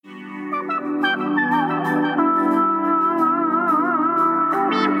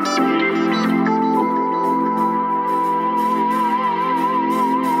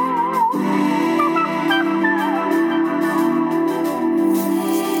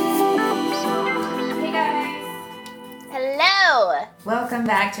welcome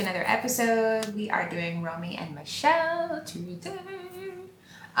back to another episode. We are doing Romy and Michelle today.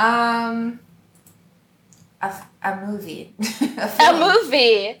 A movie. A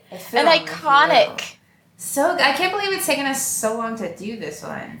movie. An iconic. So I can't believe it's taken us so long to do this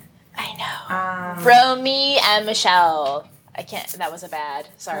one. I know. Romy and Michelle. I can't. That was a bad.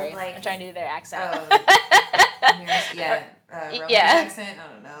 Sorry. I'm trying to do their accent. Romy accent. I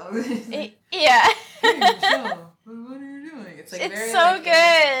don't know. Yeah. Hey, Michelle, what are you doing? It's very, so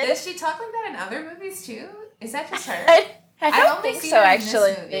good. Does she talk like that in other movies too? Is that just her? I don't think so,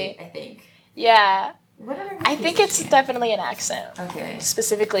 actually. Movie, I think. Yeah. What other I think it's definitely an accent. Okay.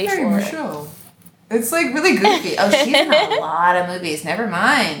 Specifically for Michelle. It's like really goofy. Oh, she's in a lot of movies. Never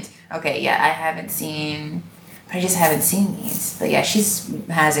mind. Okay, yeah, I just haven't seen these. But yeah,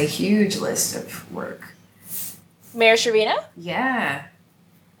 has a huge list of work. Mira Sorvino? Yeah.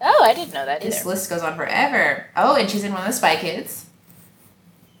 Oh, I didn't know that either. This list goes on forever. Oh, and she's in one of the Spy Kids.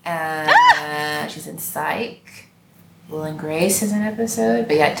 She's in Psych. Will and Grace is an episode.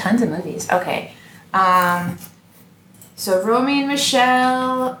 But yeah, tons of movies. Okay. So Romy and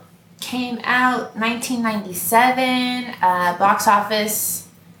Michelle came out 1997. Box office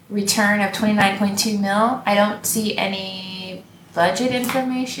return of 29.2 mil. I don't see any budget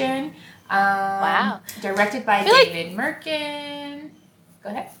information. Wow. Directed by David Merkin. Go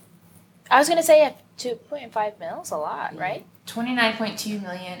ahead. I was going to say 2.5 mil is a lot, right? 29.2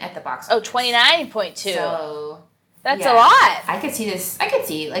 million at the box office. Oh, 29.2. So that's a lot. I could see this.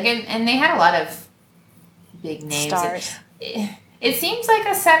 And they had a lot of big names. Stars. It seems like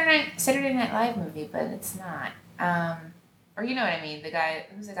a Saturday Night Live movie, but it's not. Or you know what I mean?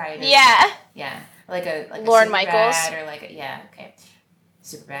 Who's the guy? Yeah. Yeah. Like Lorne a Michaels. Or okay.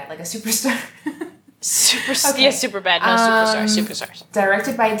 Superbad, like a superstar. Yeah, Superbad, no superstars.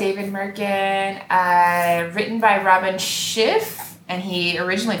 Directed by David Merkin, written by Robin Schiff, and he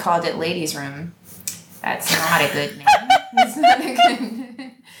originally called it Ladies' Room. That's not a good name. It's not a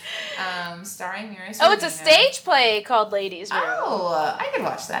good starring Mira Sorvino. Oh, it's a stage play called Ladies' Room. Oh, I could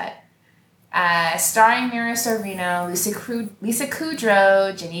watch that. Starring Mira Sorvino, Lisa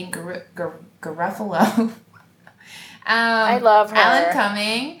Kudrow, Janine Garofalo. I love her. Alan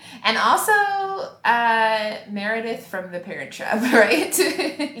Cumming. And also Meredith from The Parent Trap, right?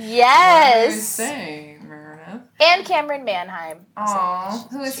 Yes. Saying, Meredith. And Cameron Manheim. Aww.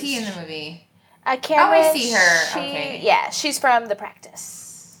 Who is he in the movie? Cameron, I see her. Okay. Yeah, she's from The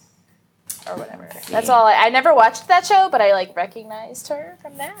Practice. Or whatever. That's all. I never watched that show, but I recognized her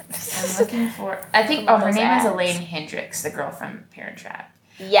from that. I'm looking for... I think... Oh, her name is Elaine Hendricks, the girl from Parent Trap.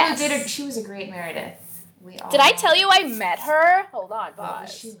 Yes. She was a great Meredith. Did I tell you I met her? Hold on, pause. What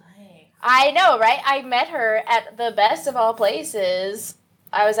was she like? I know, right? I met her at the best of all places.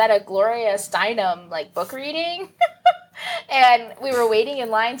 I was at a Gloria Steinem book reading, and we were waiting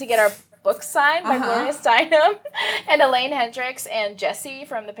in line to get our book signed by Gloria Steinem, and Elaine Hendricks and Jessie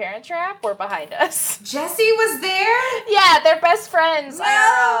from The Parent Trap were behind us. Jessie was there? Yeah, they're best friends.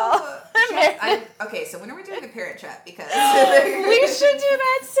 No. Okay, so when are we doing The Parent Trap? Because we should do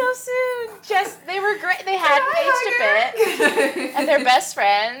that so soon. They were great. They hadn't aged a bit, and they're best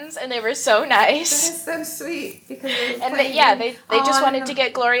friends, and they were so nice. That is so sweet because they just wanted to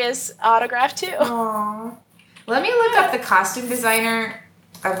get Gloria's autograph too. Aww. Let me look up the costume designer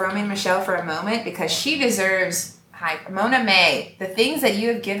of Romy and Michelle for a moment because she deserves. Hi, Mona May. The things that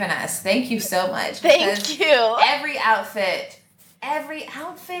you have given us. Thank you so much. Thank you. Every outfit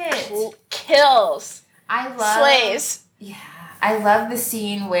kills. Slays. Yeah, I love the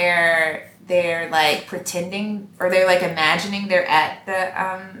scene where they're pretending or they're imagining they're at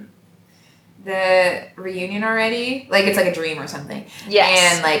the reunion already. It's a dream or something.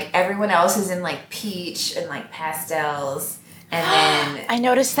 Yes. And everyone else is in peach and pastels. And then I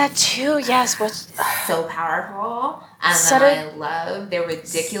noticed that too. Yes, so powerful. And then I love their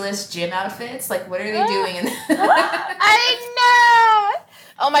ridiculous gym outfits. What are they doing? I know.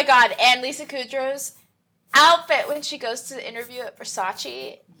 Oh my God! And Lisa Kudrow's outfit when she goes to the interview at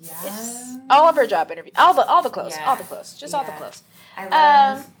Versace. Yeah. All of her job interview. All the clothes. Yeah. All the clothes. Just all the clothes.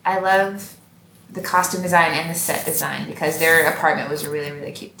 I love the costume design and the set design because their apartment was really,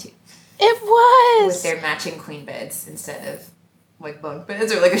 really cute too. It was. With their matching queen beds instead of bunk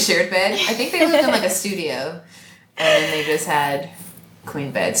beds or a shared bed. I think they lived in a studio, and then they just had queen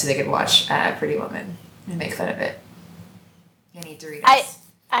beds so they could watch Pretty Woman and make fun of it. You need to read it.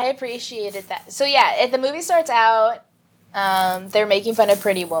 I appreciated that. So yeah, the movie starts out. They're making fun of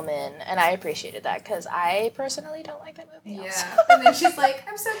Pretty Woman, and I appreciated that because I personally don't like that movie. Yeah, and then she's like,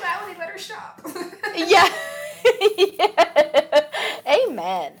 "I'm so glad when they let her shop." Yeah.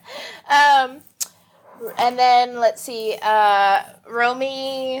 Amen. And then let's see,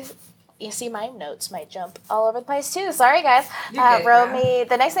 Romy. You see, my notes might jump all over the place too. Sorry, guys. You're good, Romy.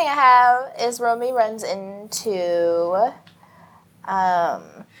 The next thing I have is Romy runs into.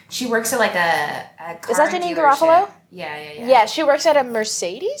 She works at like a car Is that Janine dealership. Garofalo? Yeah. Yeah, she works at a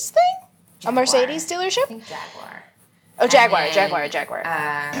Mercedes thing. Jaguar. A Mercedes I dealership. think Jaguar. Oh, Jaguar.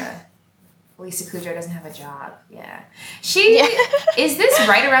 And then, Lisa Kudrow doesn't have a job. Yeah. She is this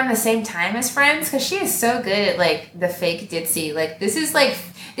right around the same time as Friends? Because she is so good at like the fake ditzy. Like this is like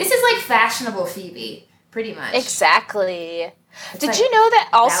fashionable Phoebe, pretty much. Exactly. It's Did like you know that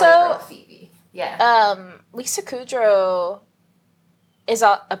Valley also? Girl Phoebe. Yeah. Lisa Kudrow is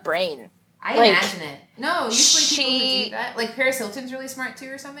a brain. I like, imagine it. No, usually people who do that, like Paris Hilton's really smart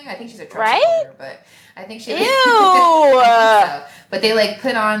too, or something. I think she's a Trump supporter, but I think she. Ew. I think so. But they like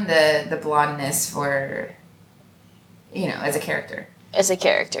put on the blondness for, as a character. As a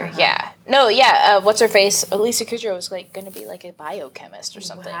character, Uh-huh. yeah. No, yeah. What's her face? Lisa Kudrow was like going to be like a biochemist or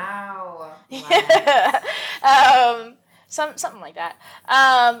something. Wow. Something like that.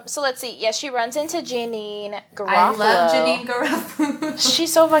 So let's see. Yeah, she runs into Janine Garofalo. I love Janine Garofalo.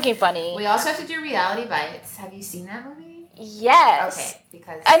 She's so fucking funny. We also have to do Reality Bites. Have you seen that movie? Yes. Okay,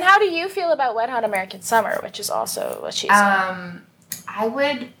 because. And how do you feel about Wet Hot American Summer, which is also what she's on? I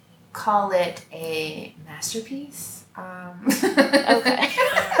would call it a masterpiece. Okay.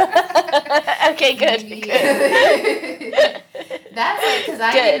 Okay, good. Good. That's like, because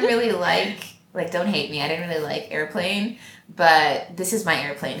I didn't really like, don't hate me, I didn't really like Airplane, but this is my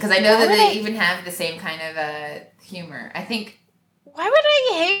Airplane. Because I know that they even have the same kind of humor. I think. Why would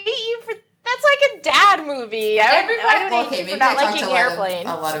I hate you for. That's like a dad movie. I don't hate you for not liking Airplane.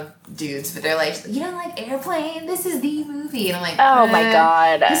 A lot of dudes, but they're like, you don't like Airplane? This is the movie. And I'm like, oh my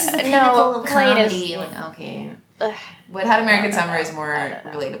god. This is the pinnacle of Plane comedy. Like, okay. What Hot American Summer is more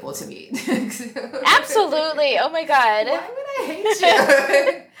relatable to me. Absolutely. Oh my god. Why would I hate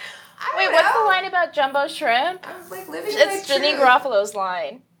you? Wait, what's the line about Jumbo Shrimp? I was like living It's Janine Garofalo's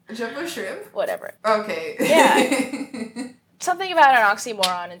line. Jumbo Shrimp? Whatever. Okay. Yeah. Something about an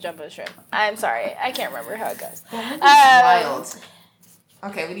oxymoron in Jumbo Shrimp. I'm sorry. I can't remember how it goes. That movie's wild.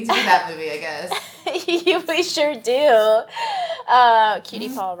 Okay, we need to do that movie, I guess. We sure do. Cutie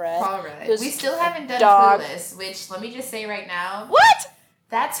Paul Rudd. Paul Rudd. We still haven't done Clueless, which, let me just say right now. What?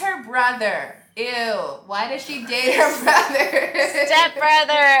 That's her brother. Ew. Why does she date her brother?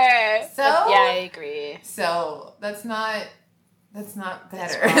 Stepbrother. So? Yeah, I agree. So, that's not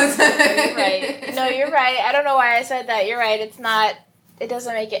better. You're right. No, you're right. I don't know why I said that. You're right. It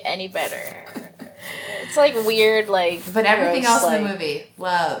doesn't make it any better. It's like weird, like. But everything else like, in the movie,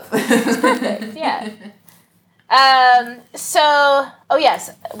 love. It's perfect. Yeah. Oh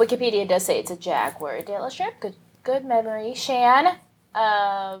yes, Wikipedia does say it's a Jaguar dealership. Good memory, Shan.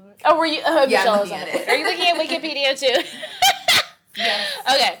 Were you? Oh, yeah, Michelle I'm is looking on at it. Are you looking at Wikipedia too? Yes.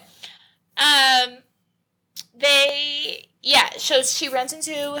 Okay. So she runs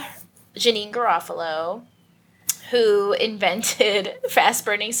into Janine Garofalo, who invented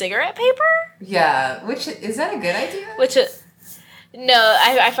fast-burning cigarette paper. Yeah, is that a good idea? No,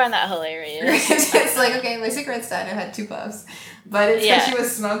 I find that hilarious. It's like, okay, my cigarette's done. I had 2 puffs. But it's because she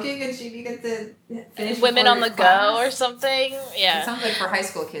was smoking and she needed to finish Women on the class. go or something. Yeah. It sounds like for high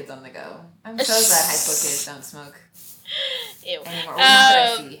school kids on the go. I'm so glad high school kids don't smoke Ew. anymore. Well, not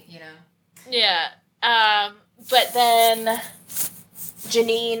that I see, Yeah. But then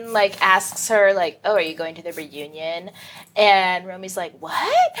Janine, asks her, oh, are you going to the reunion? And Romy's like,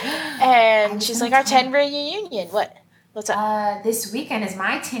 what? And she's like, our 10 reunion. What? What's up? This weekend is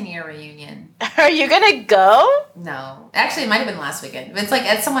my 10-year reunion. Are you gonna go? No. Actually, it might have been last weekend. It's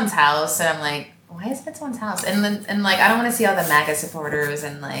at someone's house, and I'm like, why is it at someone's house? And I don't want to see all the MAGA supporters,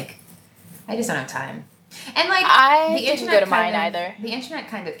 and I just don't have time. And I didn't go to mine either. The internet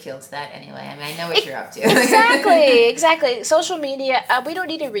kind of kills that anyway. I mean, I know what you're up to. Exactly. Social media. We don't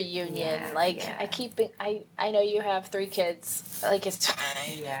need a reunion. Yeah, I know you have 3 kids. It's.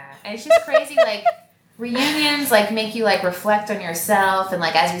 Yeah, and it's just crazy. Reunions make you reflect on yourself, and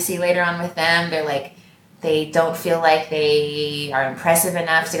as we see later on with them, they're they don't feel like they are impressive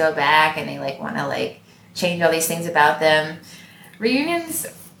enough to go back, and they want to change all these things about them. Reunions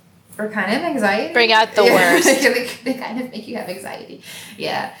are kind of anxiety. Bring out the worst. They kind of make you have anxiety.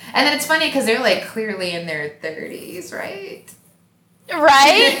 Yeah, and then it's funny because they're clearly in their 30s, right?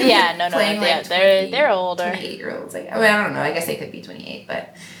 Right? Yeah. No. Playing, they're older. 28-year-olds. I don't know. I guess they could be 28,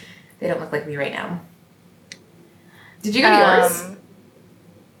 but they don't look like me right now. Did you go to yours?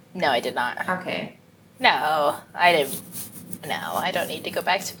 No, I did not. Okay. No, I didn't. No, I don't need to go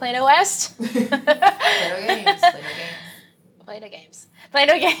back to Plano West. Plano games.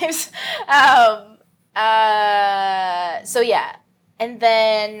 Plano games. So yeah, and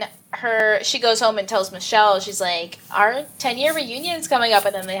then she goes home and tells Michelle, she's like, our 10-year reunion is coming up,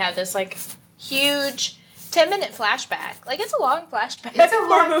 and then they have this like huge 10-minute flashback. Like, it's a long flashback. It's a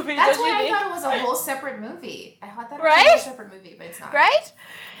long movie. That's why I thought it was a whole separate movie. I thought that was right? a whole separate movie, but it's not. Right?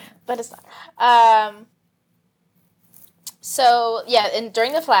 But it's not. So yeah, and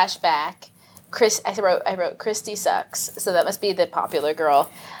during the flashback, I wrote Christy sucks, so that must be the popular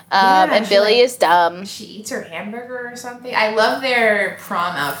girl. And Billy is dumb. She eats her hamburger or something. I love their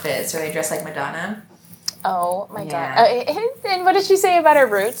prom outfits where they dress like Madonna. Oh my god! And what did she say about her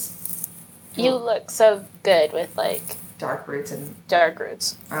roots? Cool. You look so good with like dark roots and dark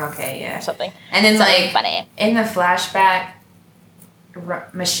roots. Okay, yeah, something. And then something like funny in the flashback,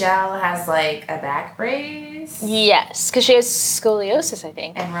 Michelle has like a back brace. Yes, because she has scoliosis, I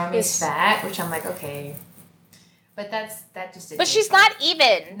think. And Romy's fat, which I'm like, okay. But that just didn't. But she's not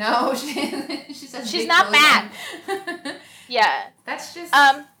even. No, she's not fat. Yeah. That's just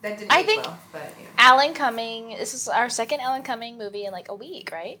that didn't. I think well, but yeah. Alan Cumming. This is our second Alan Cumming movie in like a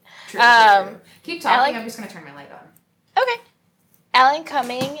week, right? True. Keep talking. I'm just gonna turn my light on. Okay. Alan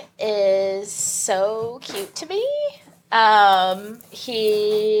Cumming is so cute to me.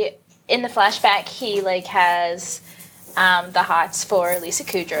 He in the flashback he like has the hots for Lisa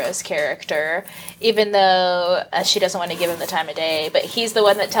Kudrow's character, even though she doesn't want to give him the time of day. But he's the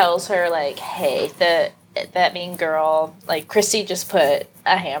one that tells her like, "Hey, that mean girl, like Christy just put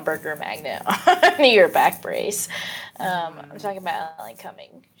a hamburger magnet on your back brace." I'm talking about Alan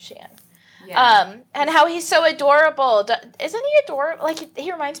Cumming, Shan. Yeah. And how he's so adorable. Isn't he adorable? Like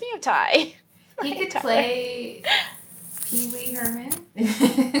he reminds me of Ty. He could play Pee Wee Herman.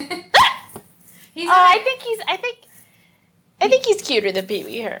 I think he's cuter than Pee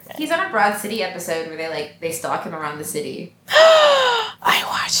Wee Herman. He's on a Broad City episode where they stalk him around the city. I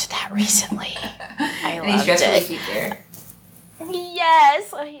watched that recently. I loved it. And he's dressed really cute there.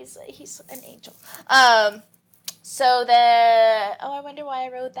 Yes, oh, he's an angel. I wonder why I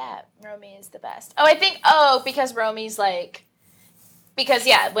wrote that. Romy is the best. Because Romy's like. Because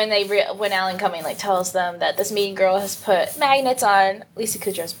when Alan Cumming like tells them that this mean girl has put magnets on Lisa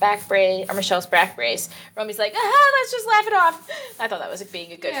Kudrow's back brace or Michelle's back brace, Romy's like, let's just laugh it off. I thought that was like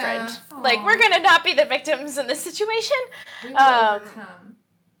being a good friend. Aww. Like, we're gonna not be the victims in this situation. We will overcome.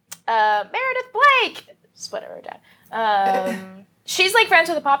 Meredith Blake. Just whatever, Dad. She's like friends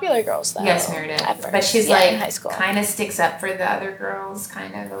with the popular girls though. Yes, Meredith. But she's like in high school. Kind of sticks up for the other girls,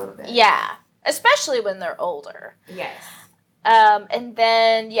 kind of a little bit. Yeah, especially when they're older. Yes. And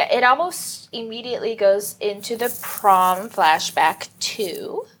then, it almost immediately goes into the prom flashback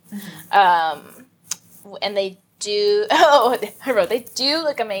too. Mm-hmm. And they do, they do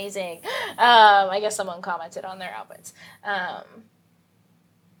look amazing. I guess someone commented on their outfits.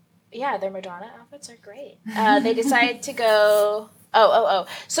 Their Madonna outfits are great. They decide to go,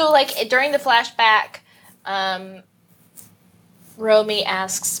 So, like, during the flashback, Romy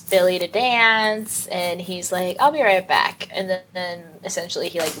asks Billy to dance, and he's like, "I'll be right back." And then essentially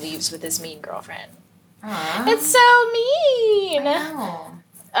he like leaves with his mean girlfriend. Aww. It's so mean. I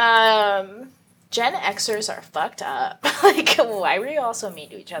know. Gen Xers are fucked up. Like, why were you all so mean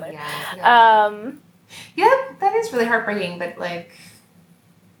to each other? Yeah. That is really heartbreaking. But like,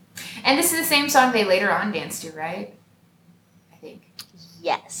 and this is the same song they later on dance to, right? I think.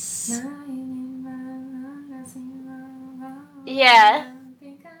 Yes. Yeah.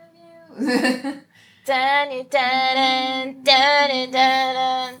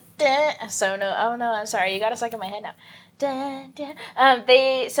 So no, I'm sorry. You got us stuck in my head now. They're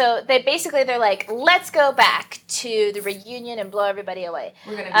like, let's go back to the reunion and blow everybody away.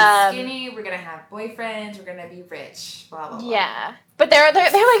 We're gonna be skinny. We're gonna have boyfriends. We're gonna be rich. Blah blah blah. Yeah, but they're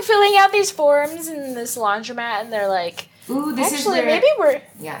like filling out these forms in this laundromat, and they're like, "Ooh, this is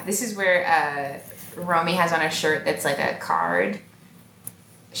where Romy has on a shirt that's like a card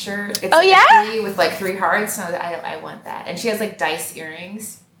shirt. It's with like 3 hearts. So I want that. And she has like dice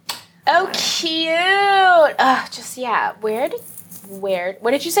earrings. Oh, cute.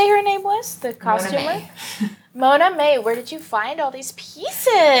 What did you say her name was? The costumer? Mona May. Where did you find all these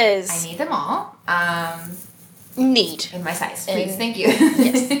pieces? I need them all. Need. In my size. Please, thank you.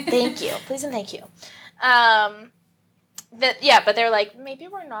 Yes, thank you. Please and thank you. But they're like, maybe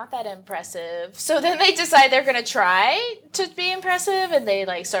we're not that impressive. So then they decide they're going to try to be impressive, and they,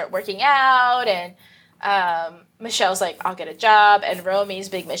 like, start working out, and Michelle's like, I'll get a job, and Romy's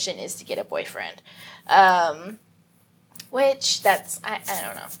big mission is to get a boyfriend. Which, that's, I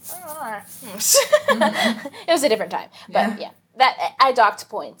don't know. Mm-hmm. It was a different time. But, that I docked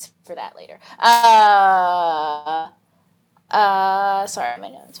points for that later. Sorry, my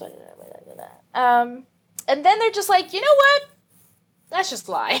notes. What did I do that? And then they're just like, you know what? Let's just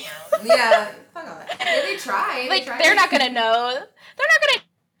lie. Yeah, fuck all that. Yeah, they try. Like, they're not gonna know. They're not gonna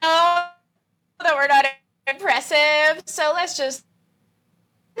know that we're not impressive. So let's just.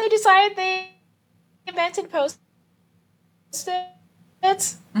 They decide they invented Post-its.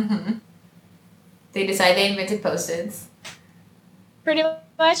 Mm-hmm. They decide they invented Post-its. Pretty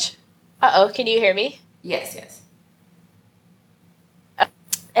much. Uh-oh, can you hear me? Yes, yes.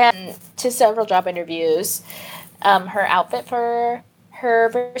 And to several job interviews, her outfit for her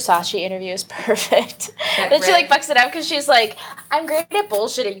Versace interview is perfect. Then she, like, fucks it up because she's like, I'm great at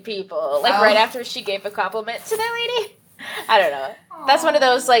bullshitting people. Like, right after she gave a compliment to that lady. I don't know. Aww. That's one of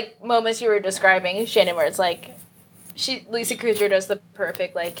those, like, moments you were describing, Shannon, where it's like, Lisa Kudrow does the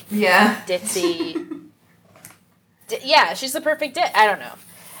perfect, like, ditzy. Yeah, she's the perfect I don't know.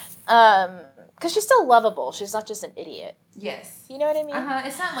 Because she's still lovable. She's not just an idiot. Yes. You know what I mean? Uh-huh.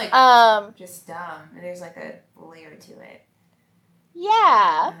 It's not, like, just dumb. There's, like, a layer to it.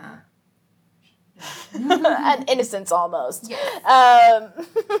 Yeah. Uh-huh. An innocence almost. Yes.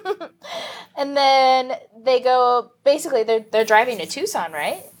 And then they go, basically, they're driving to Tucson,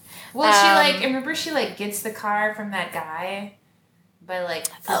 right? Well, she, like, remember she, like, gets the car from that guy by, like,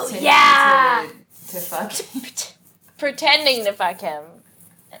 pretending to fuck him. Pretending to fuck him.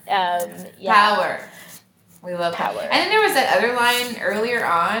 Yeah. Power. We love power. And then there was that other line earlier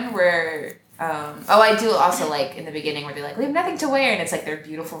on where, I do also like in the beginning where they're like, we have nothing to wear, and it's like their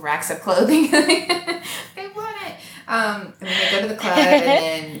beautiful racks of clothing. They want it. And then they go to the club, and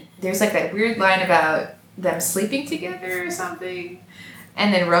then there's like that weird line about them sleeping together or something.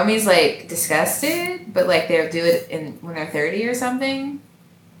 And then Romy's like disgusted, but like they'll do it when they're 30 or something.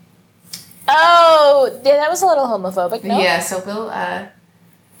 Oh, yeah, that was a little homophobic, no? Yeah, so Bill,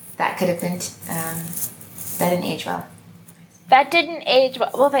 that could have been, that didn't age well. That didn't age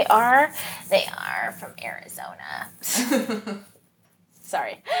well. Well, they are from Arizona.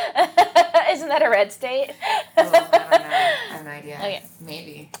 Sorry. Isn't that a red state? I don't know. I have no idea. Okay.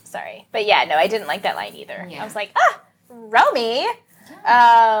 Maybe. Sorry. But yeah, no, I didn't like that line either. Yeah. I was like, Romy.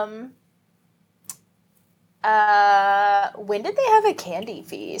 Yeah. When did they have a candy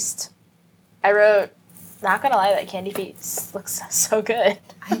feast? I wrote, not gonna lie, that candy feast looks so good.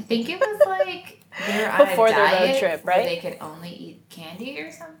 I think it was like they're on before a diet their road trip, right? Where they could only eat candy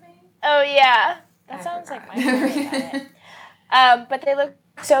or something. Oh yeah, that sounds like my favorite diet. But they look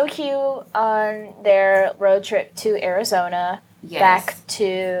so cute on their road trip to Arizona. Yes. Back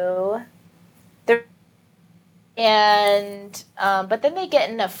to the but then they get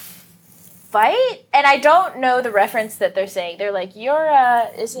in a fight, and I don't know the reference that they're saying. They're like, "You're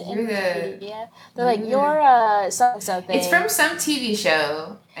is it in Wikipedia?" They're like, "You're something." It's from some TV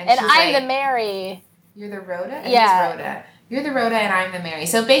show, and I'm like, the Mary. You're the Rhoda. And yeah, Rhoda. You're the Rhoda, and I'm the Mary.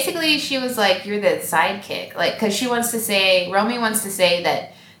 So basically, she was like, "You're the sidekick," like because she wants to say, Romy wants to say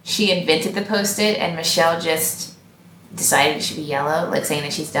that she invented the Post-it, and Michelle just decided it should be yellow, like saying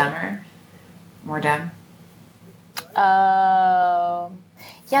that she's dumber, more dumb. Oh.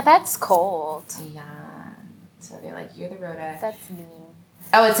 Yeah, that's cold. Yeah. So they're like, you're the Rhoda. That's mean.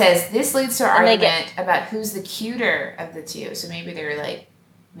 Oh, it says, this leads to an argument about who's the cuter of the two. So maybe they're like,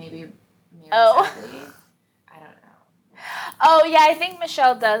 maybe Oh. I don't know. Oh, yeah, I think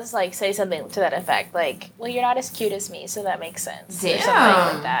Michelle does, like, say something to that effect. Like, well, you're not as cute as me, so that makes sense. Damn. Or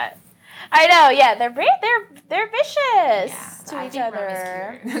something like that. I know, yeah, they're vicious to each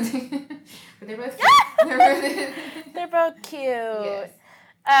other. But they're both cute. They're both cute. Yes.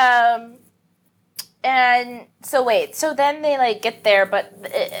 And so wait, so then they like get there, but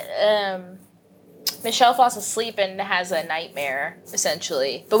Michelle falls asleep and has a nightmare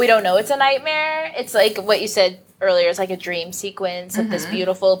essentially, but we don't know it's a nightmare. It's like what you said earlier. It's like a dream sequence of this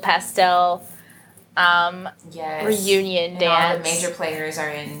beautiful pastel reunion dance. All the major players are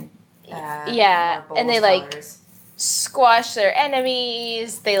in. And they like squash their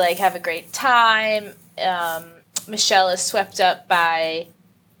enemies. They like have a great time. Michelle is swept up by.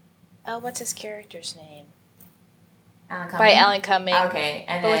 Oh, what's his character's name? Alan Cumming? By Alan Cumming. Okay,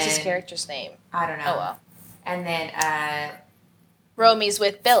 and but then, what's his character's name? I don't know. Oh well. And then Romy's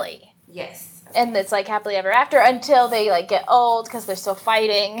with Billy. Yes. And it's like happily ever after until they like get old because they're still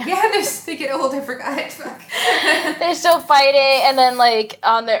fighting. Yeah, they get old. I forgot. They're still fighting, and then like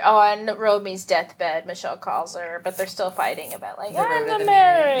on Romy's deathbed, Michelle calls her, but they're still fighting about like I'm the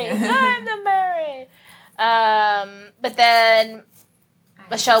Mary, I'm the Mary. But then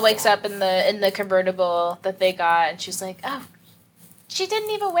Michelle wakes up in the convertible that they got, and she's like, "Oh, she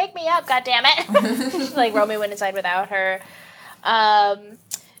didn't even wake me up, God damn it!" Like Romy went inside without her.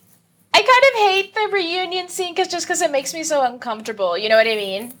 I kind kind of hate the reunion scene because it makes me so uncomfortable. You know what I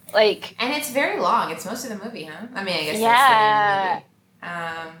mean? Like, and it's very long. It's most of the movie, huh? I mean, I guess yeah.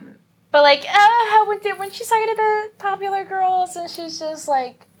 that's the movie. But like, how when she's talking to the popular girls and she's just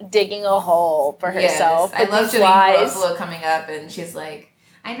like digging a hole for herself. I love Janeane Garofalo coming up and she's like,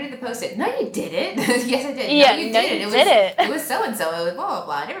 I made the post-it. No, you didn't. Yes, I did. Yeah, no, you didn't. It was so and so. It was blah blah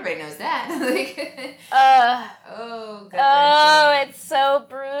blah. And everybody knows that. Like, it's so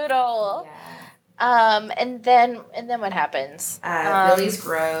brutal. Yeah. And then what happens? Billy's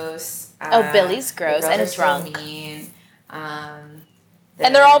gross. Billy's gross and is drunk. So mean.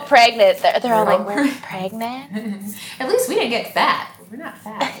 And they're all pregnant. They're all like, we're pregnant? At least we didn't get fat. We're not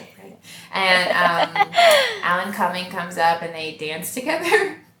fat. We're pregnant. And Alan Cumming comes up and they dance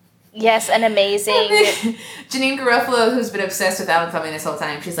together. Yes, an amazing. Janeane Garofalo, who's been obsessed with Alan Cumming this whole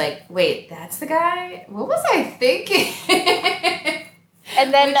time, she's like, wait, that's the guy? What was I thinking?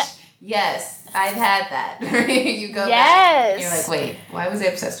 And then... yes, I've had that. You go back and you're like, wait, why was I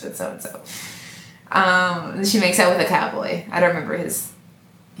obsessed with so-and-so? She makes out with a cowboy. I don't remember his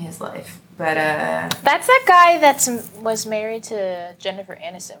life. But that's that guy was married to Jennifer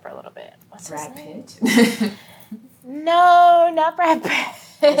Aniston for a little bit. What's Brad his name? Pitt? No, not Brad Pitt.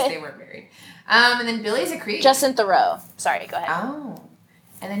 Yes, they weren't married. And then Billy's a creep. Justin Theroux. Sorry, go ahead. Oh.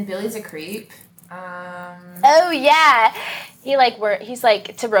 And then Billy's a creep. Oh yeah. He's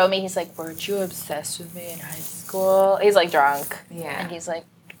like to Romy, he's like, weren't you obsessed with me in high school? He's like drunk. Yeah. And he's like,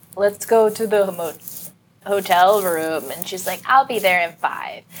 let's go to the hotel room. And she's like, I'll be there in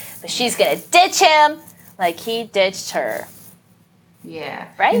 5. But she's going to ditch him like he ditched her. Yeah.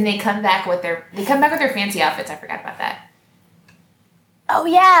 Right? And they come back with their fancy outfits. I forgot about that. Oh,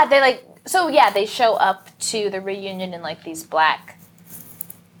 yeah. They show up to the reunion in like these black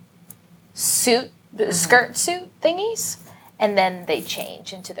skirt suit thingies. And then they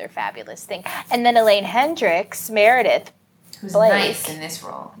change into their fabulous thing. And then Elaine Hendricks, Meredith, who's Blake, nice in this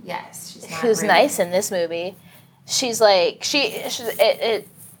role. Yes, she's not who's rude. nice in this movie. She's like it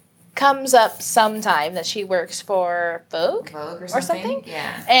comes up sometime that she works for Vogue or something.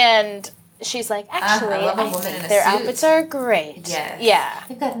 Yeah. And she's like, actually, I love a I woman think in a their suit. outfits are great. Yes. Yeah.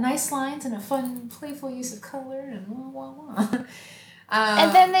 They've got nice lines and a fun, playful use of color and wah wah wah.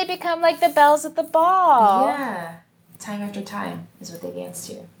 And then they become like the belles at the ball. Yeah. Time After Time is what they dance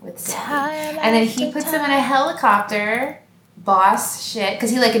to with Sandy. Time and then he after puts them in a helicopter. Boss shit,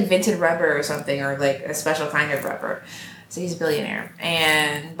 because he like invented rubber or something, or like a special kind of rubber. So he's a billionaire,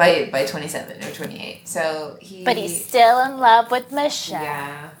 and by 27 or 28. So But he's still in love with Michelle.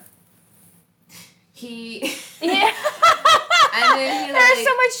 Yeah. Yeah. And then he There's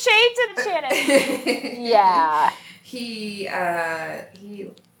so much shade to the Shannon. Yeah.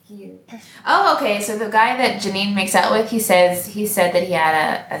 Oh, okay. So the guy that Janeane makes out with, he said that he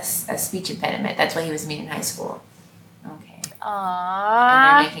had a speech impediment. That's why he was mean in high school. Okay.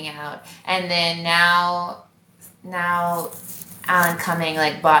 Aww. And they're making out, and then now Alan Cumming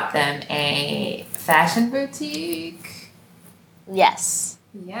like bought them a fashion boutique. Yes.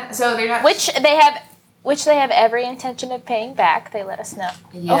 Yeah. So they're not. Which they have every intention of paying back. They let us know.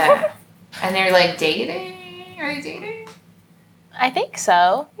 Yeah. And they're like dating. Are they dating? I think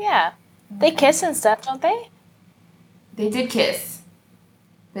so. Yeah. They kiss and stuff, don't they? They did kiss.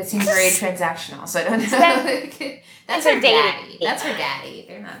 That seems very transactional, so I don't know. That's her her daddy. That's her daddy.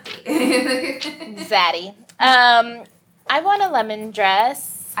 They're not dating. Zaddy. I want a lemon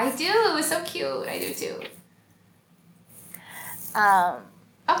dress. I do. It was so cute. I do too.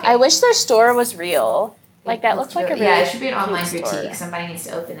 Okay. I wish their store was real. Like that looks like a really it should be an online cute boutique. store. Somebody needs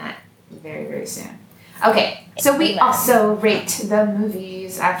to open that very, very soon. Okay, so we also rate the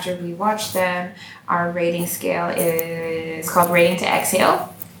movies after we watch them. Our rating scale is called Rating to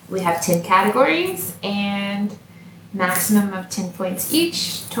Exhale. We have 10 categories and maximum of 10 points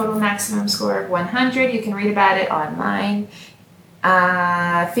each. Total maximum score of 100. You can read about it online.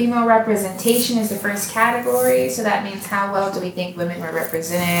 Female representation is the first category, so that means how well do we think women were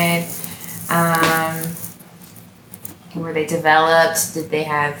represented? Were they developed? Did they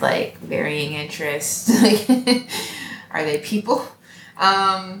have like varying interests? Are they people?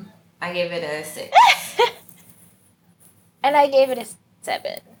 I gave it a 6. And I gave it a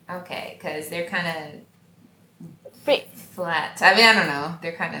 7. Okay, because they're kind of flat. I mean, I don't know.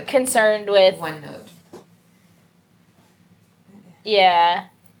 They're kind of concerned with one note. Yeah.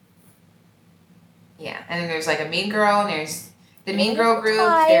 Yeah, and then there's like a mean girl, and there's the mean girl group.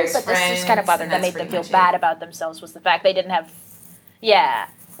 There's but friends. this just kind of bothered that made them feel bad about themselves was the fact they didn't have. Yeah.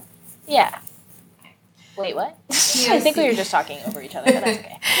 Yeah. Wait, what? I think we were just talking over each other, but that's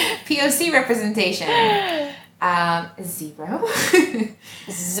okay. POC representation. 0.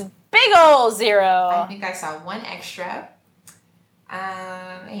 Big ol' I 0. think I saw one extra.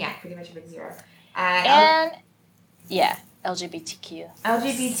 Yeah, pretty much a big 0. And yeah, LGBTQ.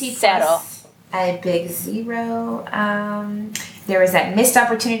 LGBT Zero. plus a big 0. There was that missed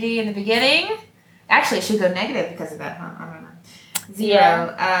opportunity in the beginning. Actually, it should go negative because of that, huh? I don't know. 0.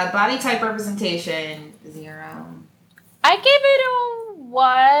 Yeah. Body type representation 0. I gave it a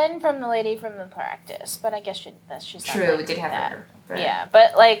 1 from the lady from the practice, but I guess she's not True, like we did have that. her. But Yeah,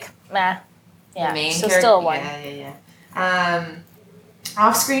 but like, nah. Yeah, the main so character, still a 1. Yeah.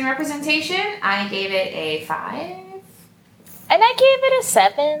 Off-screen representation, I gave it a 5. And I gave it a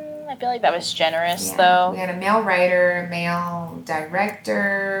 7. I feel like that was generous, though. We had a male writer, male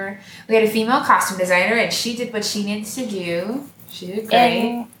director. We had a female costume designer, and she did what she needs to do. She did great.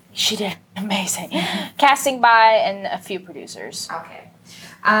 And she did amazing. Casting by and a few producers. Okay.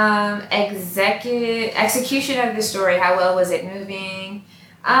 Execution of the story. How well was it moving?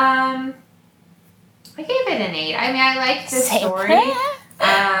 I gave it an 8. I mean, I liked the story.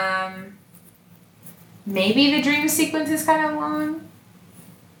 Maybe the dream sequence is kind of long,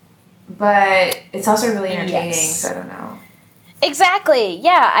 but it's also really entertaining. Yes. So I don't know. Exactly.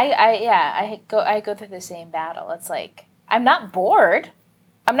 Yeah. I go through the same battle. It's like I'm not bored.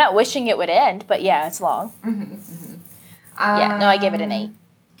 I'm not wishing it would end, but yeah, it's long. Yeah. No, I gave it an 8.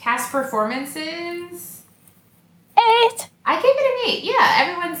 Cast performances. 8. I gave it an 8. Yeah,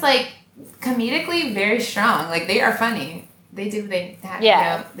 everyone's like comedically very strong. Like they are funny. They did. They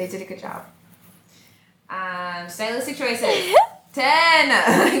did a good job. Stylistic choices. 10.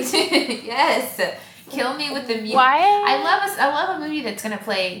 Yes. Kill me with the music. Why? I love a movie that's gonna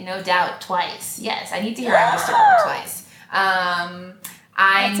play No Doubt twice. Yes, I need to hear I'm Mr. Burr twice.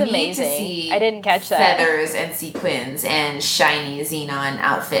 I That's need to amazing. see I didn't catch that. feathers and sequins and shiny xenon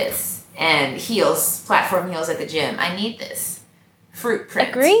outfits and heels, platform heels at the gym. I need this. Fruit print.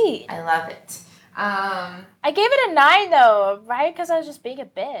 Agreed. I love it. I gave it a 9 though, right? Because I was just being a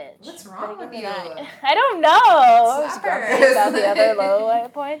bitch. What's wrong with you? I don't know. I was Slappers. grumpy about the other low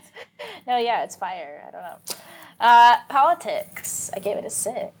points. No, yeah, it's fire. I don't know. Politics. I gave it a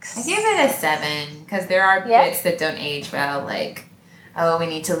 6. I gave it a 7 because there are bits that don't age well, like, oh, we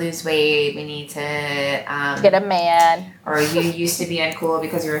need to lose weight, we need to get a man, or you used to be uncool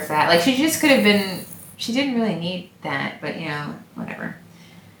because you were fat. Like she just could have been. She didn't really need that, but whatever.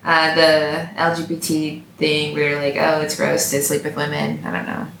 The LGBT thing, we were like, oh, it's gross to sleep with women. I don't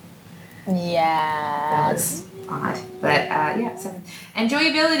know. Yeah. That was odd, but 7.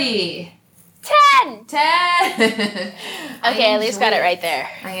 Enjoyability. 10. 10. Okay, at least got it right there.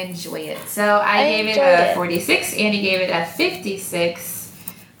 I enjoy it. So I gave it a 46. Andy gave it a 56.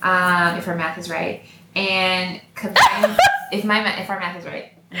 If our math is right, and combined, if our math is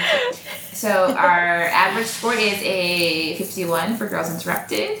right. So our average score is a 51 for Girls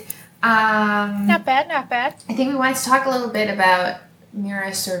Interrupted. Not bad. I think we wanted to talk a little bit about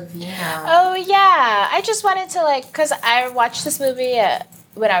Mira Sorvino. Oh yeah, I just wanted to because I watched this movie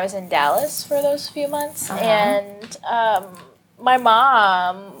when I was in Dallas for those few months, and my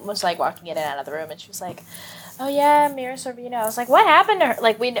mom was walking in and out of the room, and she was like, "Oh yeah, Mira Sorvino." I was like, "What happened to her?"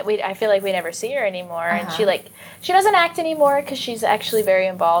 I feel like we never see her anymore, and she doesn't act anymore because she's actually very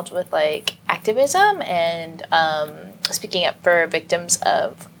involved with activism and speaking up for victims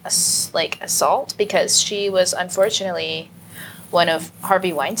of assault, because she was unfortunately one of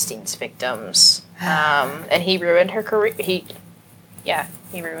Harvey Weinstein's victims, and he ruined her career. He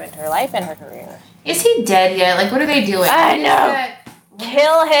ruined her life and her career. Is he dead yet? What are they doing? I know.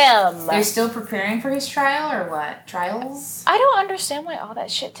 Kill him. They're still preparing for his trial or what? Trials? I don't understand why all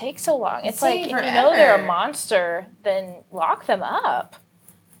that shit takes so long. It's if forever. you know they're a monster, then lock them up.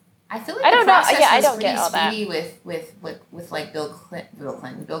 I feel like the process I don't was get all that. with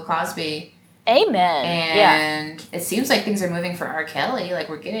Bill Cosby. Amen. And it seems like things are moving for R. Kelly.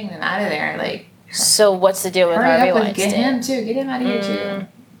 We're getting them out of there. So what's the deal with Harvey Harvey Weinstein? Weinstein? Get him too. Get him out of here too.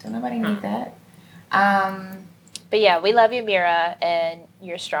 Don't nobody need that. But yeah, we love you, Mira, and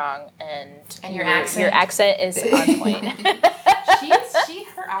you're strong, and your accent. Your accent is on point.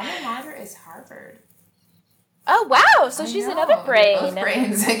 Her alma mater is Harvard. Oh wow! So she's another brain. Both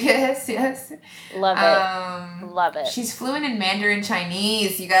brains, I guess. Yes. Love it. Love it. She's fluent in Mandarin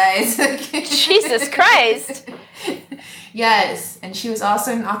Chinese, you guys. Jesus Christ. Yes, and she was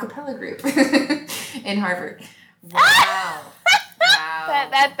also in an a cappella group in Harvard. Wow.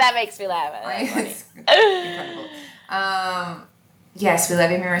 That makes me laugh. It's incredible. Yes, we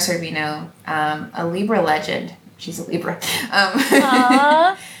love you, Mira Sorvino. A Libra legend. She's a Libra.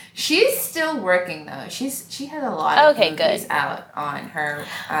 She's still working though. She has a lot of movies out on her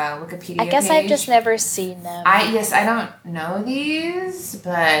Wikipedia I guess page. I've just never seen them. I don't know these,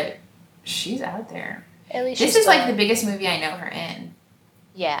 but she's out there. At least this is like the biggest movie I know her in.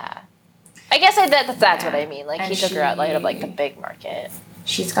 Yeah. I guess that's what I mean. Like, and he took her out of like the big market.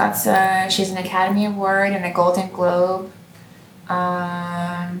 She's got she's an Academy Award and a Golden Globe.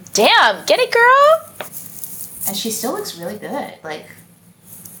 Damn, get it, girl. And she still looks really good. Like,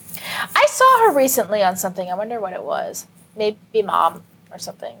 I saw her recently on something. I wonder what it was. Maybe Mom or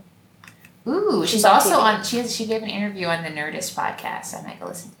something. Ooh, she's also on. She gave an interview on the Nerdist podcast. I might go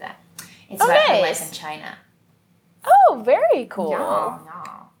listen to that. It's about her life in China. Oh, very cool.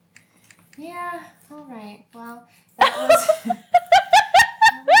 Yeah. All right. Well, that was.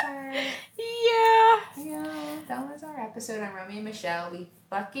 That was our episode on Romy and Michelle. We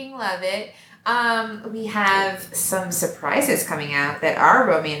fucking love it. We have some surprises coming out that are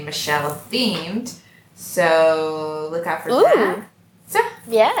Romy and Michelle themed. So look out for that. So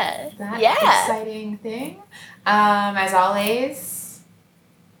that exciting thing. As always,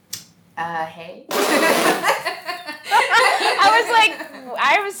 hey.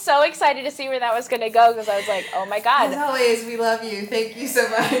 I was so excited to see where that was going to go because I was like, oh my God. As always, we love you. Thank you so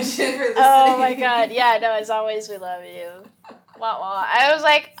much for listening. Oh my God. Yeah, no, as always, we love you. Wah, wah. I was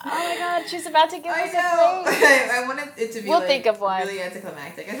like, oh my God, she's about to give us a thing. I wanted it to be think of one. Really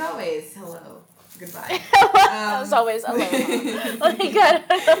anticlimactic. As always, hello. Goodbye. As always, aloha. Oh my God.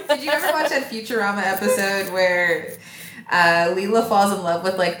 Did you ever watch that Futurama episode where Leela falls in love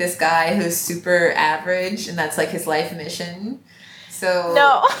with like this guy who's super average and that's like his life mission? So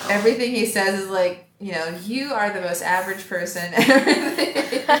everything he says is like, you know, you are the most average person ever.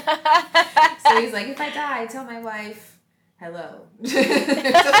 So he's like, if I die, tell my wife hello.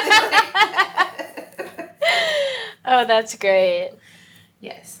 Oh, that's great.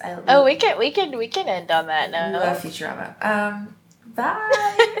 Yes, we can end on that note. I love Futurama.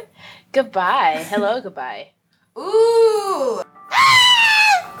 Bye. Goodbye. Hello, goodbye. Ooh.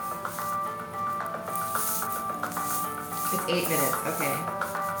 It's 8 minutes. Okay.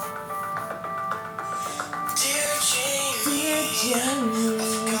 Dear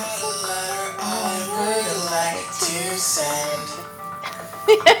Jamie, I would like to send.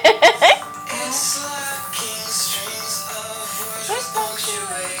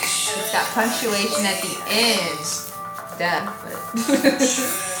 It's got punctuation at the end. Duh, but.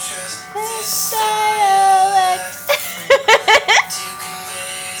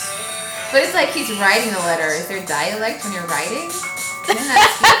 But it's like he's writing a letter. Is there dialect when you're writing? Isn't that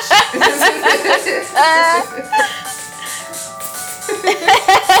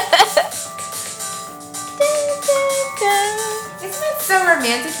Isn't it so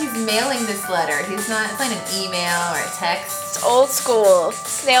romantic? He's mailing this letter. It's not an email or a text. It's old school.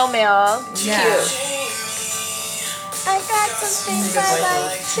 Snail mail. Yeah. Cute. I got some things I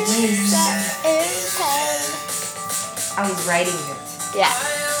like to set in pen. Oh, he's writing it. Yeah.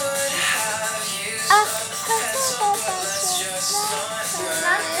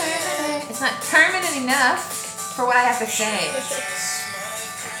 It's not permanent enough for what I have to say.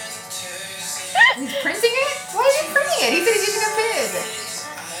 He's printing it? Why is he printing it? He said he's using a pen.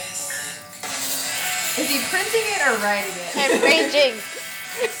 Is he printing it or writing it? And raging.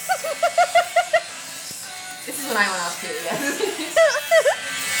 This is when I went off too, yes.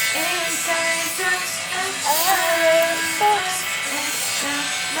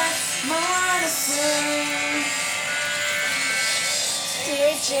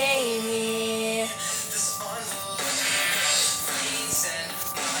 Dear Jamie.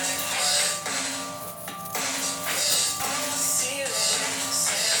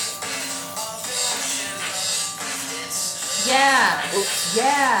 Yeah. Oops.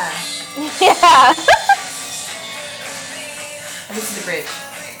 Yeah. Yeah. This is the bridge.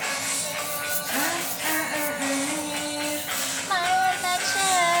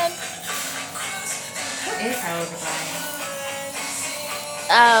 What is How Goodbye?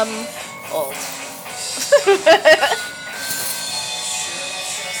 Old.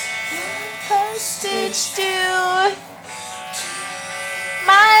 Postage due.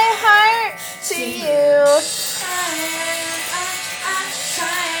 My heart to you. I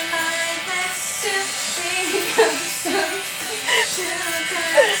try my best to think of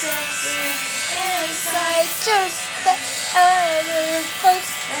something inside just the other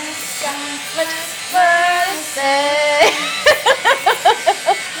folks. Got much more to say.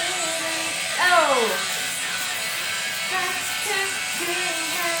 Oh.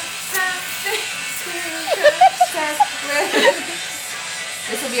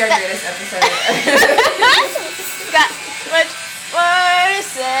 This will be our greatest episode.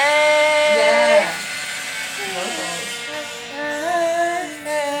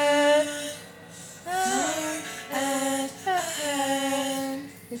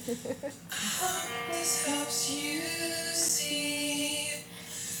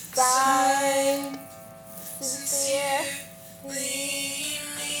 Sigh. Sincere.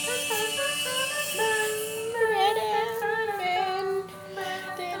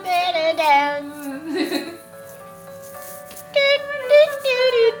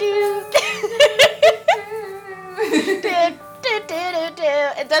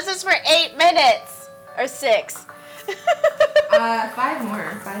 It does this for 8 minutes or 6. 5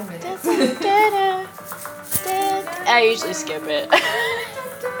 more. 5 minutes. I usually skip it.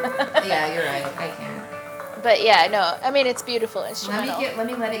 Yeah, you're right. I can't. But yeah, no. I mean, it's beautiful instrumental. Let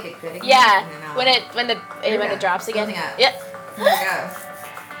me let it get good again. Yeah, and then when it drops again. Building up. Yep. Here we go.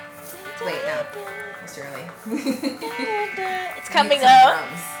 Wait, no. It's too early. It's coming I need some though.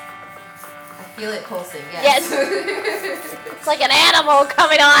 drums. I feel it pulsing. Yes. It's like an animal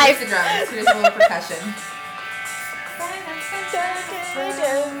coming alive. Here's the drums. Here's a little percussion.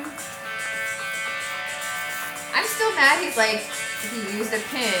 I'm still mad. He used a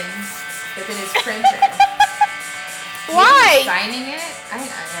pen within his printer. Why? He's signing it? I don't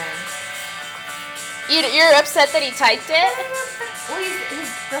know. You're upset that he typed it? Well,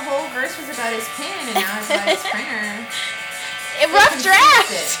 the whole verse was about his pen, and now it's about his printer. Rough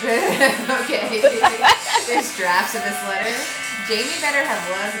draft. Okay. There's drafts of this letter. Jamie better have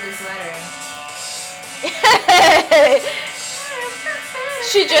love of this letter.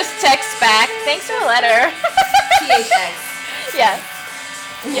 She just texts back. Thanks for the letter. THX. Yeah.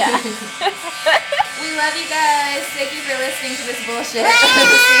 Yeah. We love you guys. Thank you for listening to this bullshit. See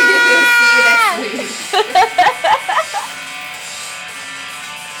you next week.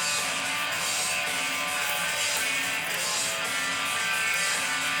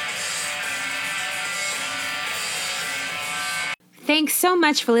 Thanks so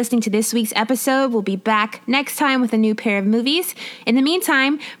much for listening to this week's episode. We'll be back next time with a new pair of movies. In the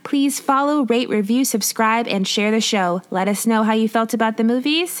meantime, please follow, rate, review, subscribe, and share the show. Let us know how you felt about the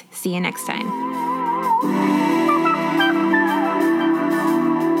movies. See you next time.